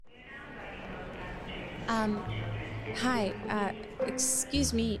Um, Hi,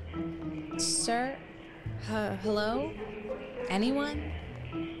 excuse me, sir? Hello? Anyone?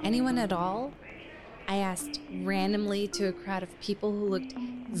 Anyone at all? I asked randomly to a crowd of people who looked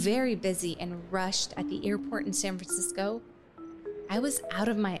very busy and rushed at the airport in San Francisco. I was out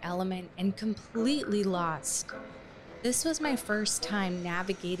of my element and completely lost. This was my first time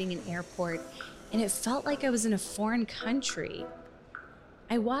navigating an airport, and it felt like I was in a foreign country.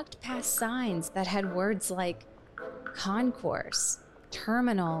 I walked past signs that had words like concourse,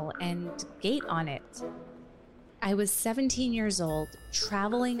 terminal, and gate on it. I was 17 years old,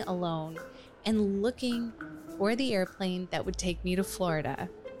 traveling alone, and looking for the airplane that would take me to Florida.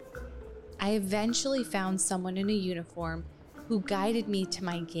 I eventually found someone in a uniform who guided me to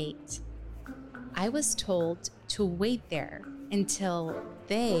my gate. I was told to wait there until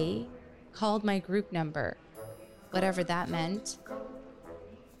they called my group number, whatever that meant.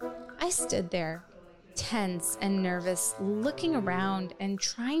 I stood there, tense and nervous, looking around and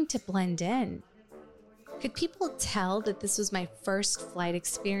trying to blend in. Could people tell that this was my first flight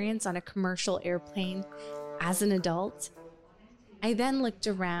experience on a commercial airplane as an adult? I then looked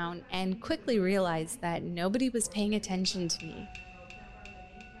around and quickly realized that nobody was paying attention to me.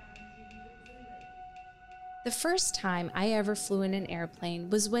 The first time I ever flew in an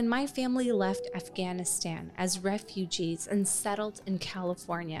airplane was when my family left Afghanistan as refugees and settled in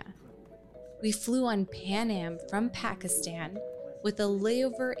California. We flew on Pan Am from Pakistan with a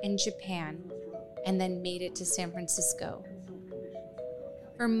layover in Japan and then made it to San Francisco.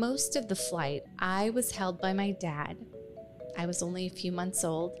 For most of the flight, I was held by my dad. I was only a few months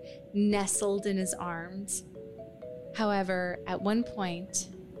old, nestled in his arms. However, at one point,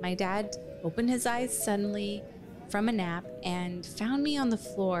 my dad opened his eyes suddenly from a nap and found me on the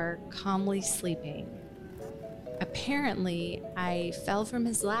floor, calmly sleeping. Apparently, I fell from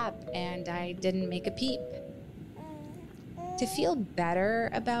his lap and I didn't make a peep. To feel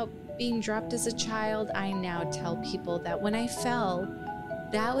better about being dropped as a child, I now tell people that when I fell,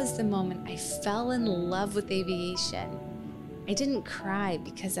 that was the moment I fell in love with aviation. I didn't cry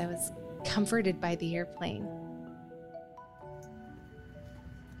because I was comforted by the airplane.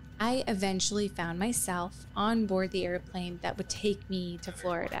 I eventually found myself on board the airplane that would take me to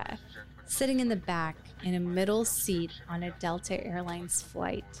Florida, sitting in the back in a middle seat on a Delta Airlines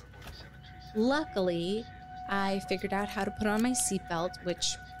flight. Luckily, I figured out how to put on my seatbelt,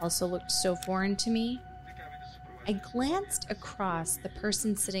 which also looked so foreign to me. I glanced across the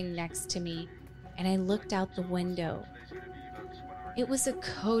person sitting next to me, and I looked out the window. It was a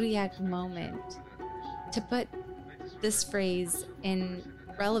Kodiak moment. To put this phrase in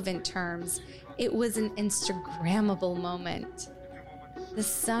relevant terms, it was an Instagrammable moment. The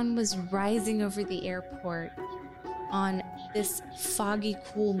sun was rising over the airport on this foggy,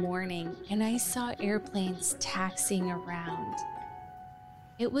 cool morning, and I saw airplanes taxiing around.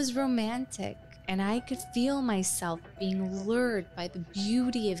 It was romantic, and I could feel myself being lured by the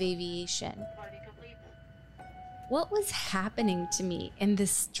beauty of aviation. What was happening to me in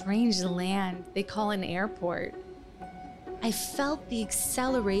this strange land they call an airport? I felt the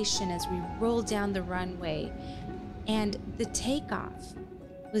acceleration as we rolled down the runway, and the takeoff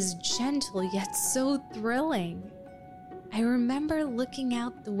was gentle yet so thrilling. I remember looking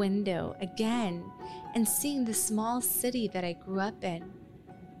out the window again and seeing the small city that I grew up in.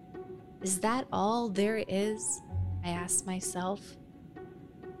 Is that all there is? I asked myself.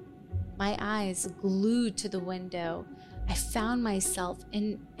 My eyes glued to the window, I found myself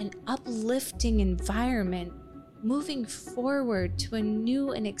in an uplifting environment, moving forward to a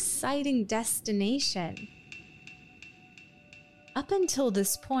new and exciting destination. Up until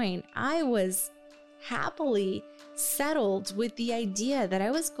this point, I was happily settled with the idea that I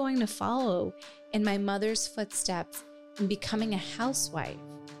was going to follow in my mother's footsteps in becoming a housewife.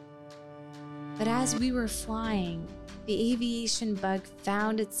 But as we were flying, the aviation bug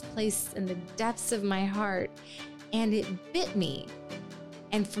found its place in the depths of my heart, and it bit me.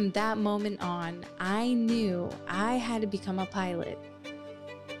 And from that moment on, I knew I had to become a pilot.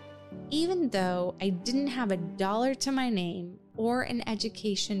 Even though I didn't have a dollar to my name or an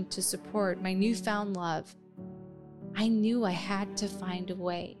education to support my newfound love, I knew I had to find a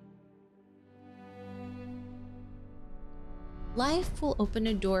way. Life will open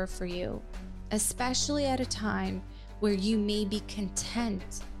a door for you, especially at a time where you may be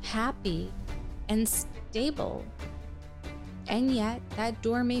content, happy, and stable. And yet, that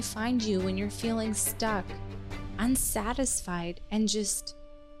door may find you when you're feeling stuck, unsatisfied, and just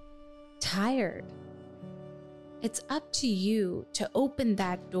tired. It's up to you to open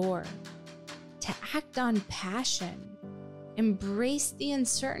that door, to act on passion, embrace the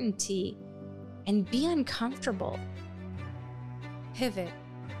uncertainty, and be uncomfortable. Pivot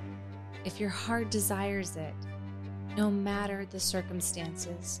if your heart desires it, no matter the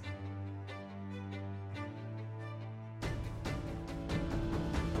circumstances.